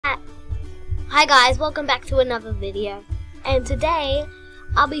Hi guys, welcome back to another video. And today,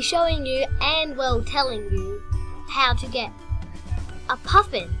 I'll be showing you and telling you how to get a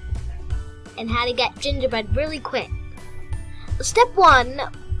puffin and how to get gingerbread really quick. Step 1,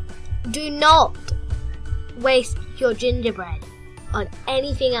 do not waste your gingerbread on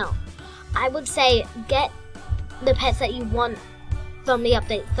anything else. I would say get the pets that you want from the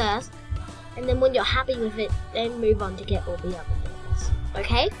update first, and then when you're happy with it, then move on to get all the other things,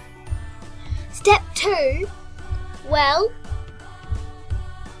 okay? Step 2,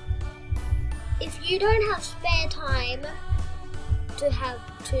 if you don't have spare time to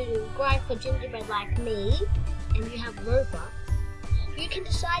grind for gingerbread like me, and you have Robux, you can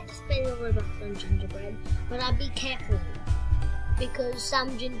decide to spend your Robux on gingerbread, but I'd be careful, because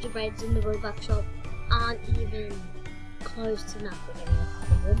some gingerbreads in the Robux shop aren't even close to enough for getting a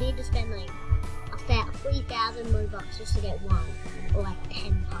puffin. You'll need to spend like 3,000 Robux just to get one, or like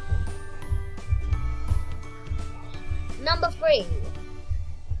 10 puffins. Number 3,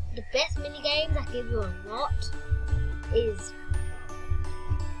 the best minigames that give you a lot is,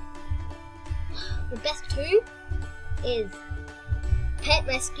 the best 2 is Pet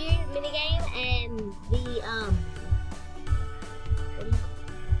Rescue minigame and the,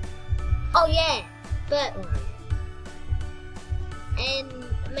 oh yeah, Burt one. And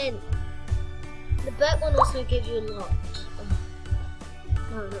man, the Burt one also gives you a lot.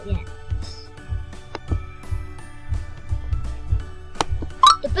 No, not yet.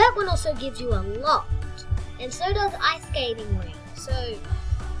 The Burt one also gives you a lot, and so does Ice Skating Ring. So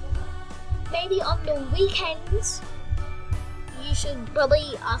maybe on the weekends, you should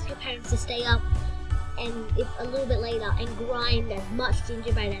probably ask your parents to stay up and if a little bit later and grind as much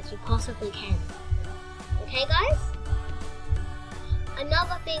gingerbread as you possibly can. Okay, guys?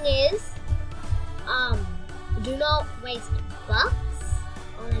 Another thing is, do not waste bucks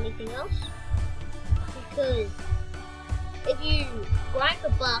on anything else, because if you grind for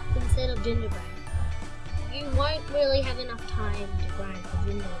bucks instead of gingerbread, you won't really have enough time to grind for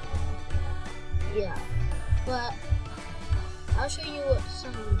gingerbread. Yeah, but I'll show you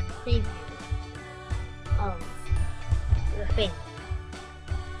some preview of the thing.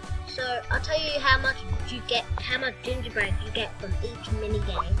 So I'll tell you how much gingerbread you get from each mini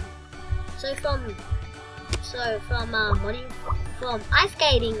game. So from Ice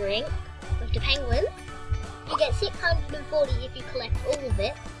Skating Rink with the penguins, you get 640 if you collect all of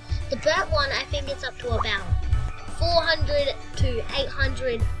it. The Burt one, I think it's up to about 400 to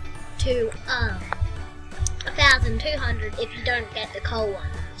 800 to 1,200 if you don't get the coal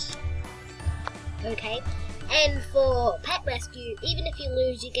ones. Okay, and for Pet Rescue, even if you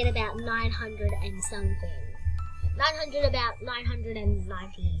lose, you get about 900 and something. 900, about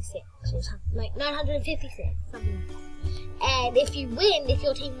 996 or something, like 956, something like that. And if you win, if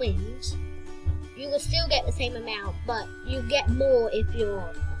your team wins, you will still get the same amount, but you get more if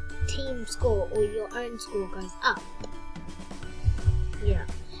your team score or your own score goes up. Yeah.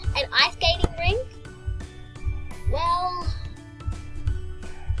 And Ice Skating Rink,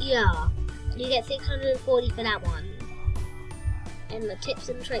 yeah, you get 640 for that one. And the tips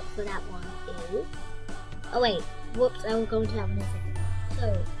and tricks for that one is, oh wait, whoops, I will go into that one in a second.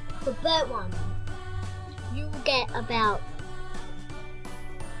 So, for Burt one, you will get about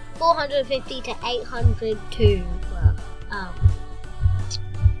 450 to 800 to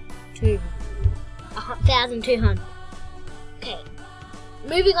 1,200. Okay,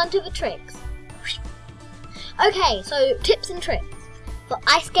 moving on to the tricks. Okay, so tips and tricks. For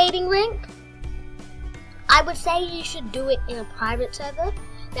Ice Skating Rink, I would say you should do it in a private server.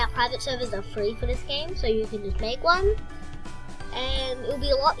 Now, private servers are free for this game, so you can just make one. And it'll be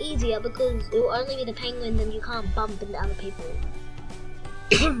a lot easier because it will only be the penguins and you can't bump into other people.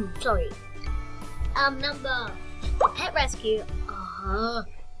 Sorry. For Pet Rescue,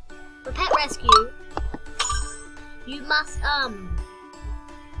 you must have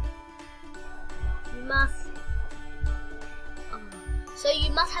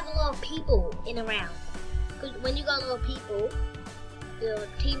a lot of people in a round. Because when you got a lot of people, your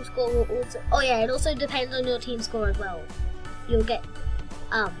team score will also, oh yeah, it also depends on your team score as well. You'll get,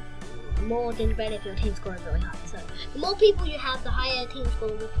 more gingerbread if your team score is really high. So the more people you have, the higher team score,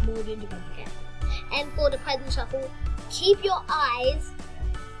 the more gingerbread you get. And for the present shuffle, keep your eyes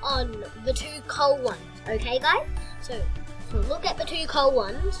on the 2 coal ones, okay guys? So look at the 2 coal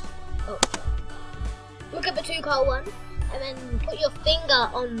ones. Look at the 2 coal ones, and then put your finger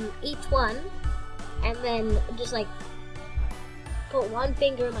on each one, and then just like put one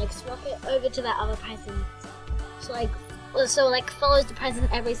finger and like swap it over to that other present. So like follows the present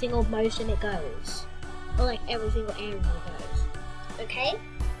every single motion it goes, or like every single area it goes. Okay.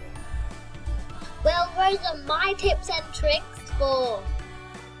 Well, those are my tips and tricks for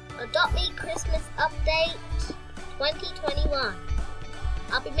Adopt Me Christmas Update 2021.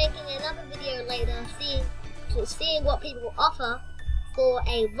 I'll be making another video later seeing what people offer for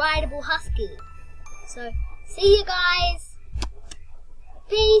a rideable husky. So, see you guys.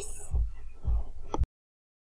 Peace.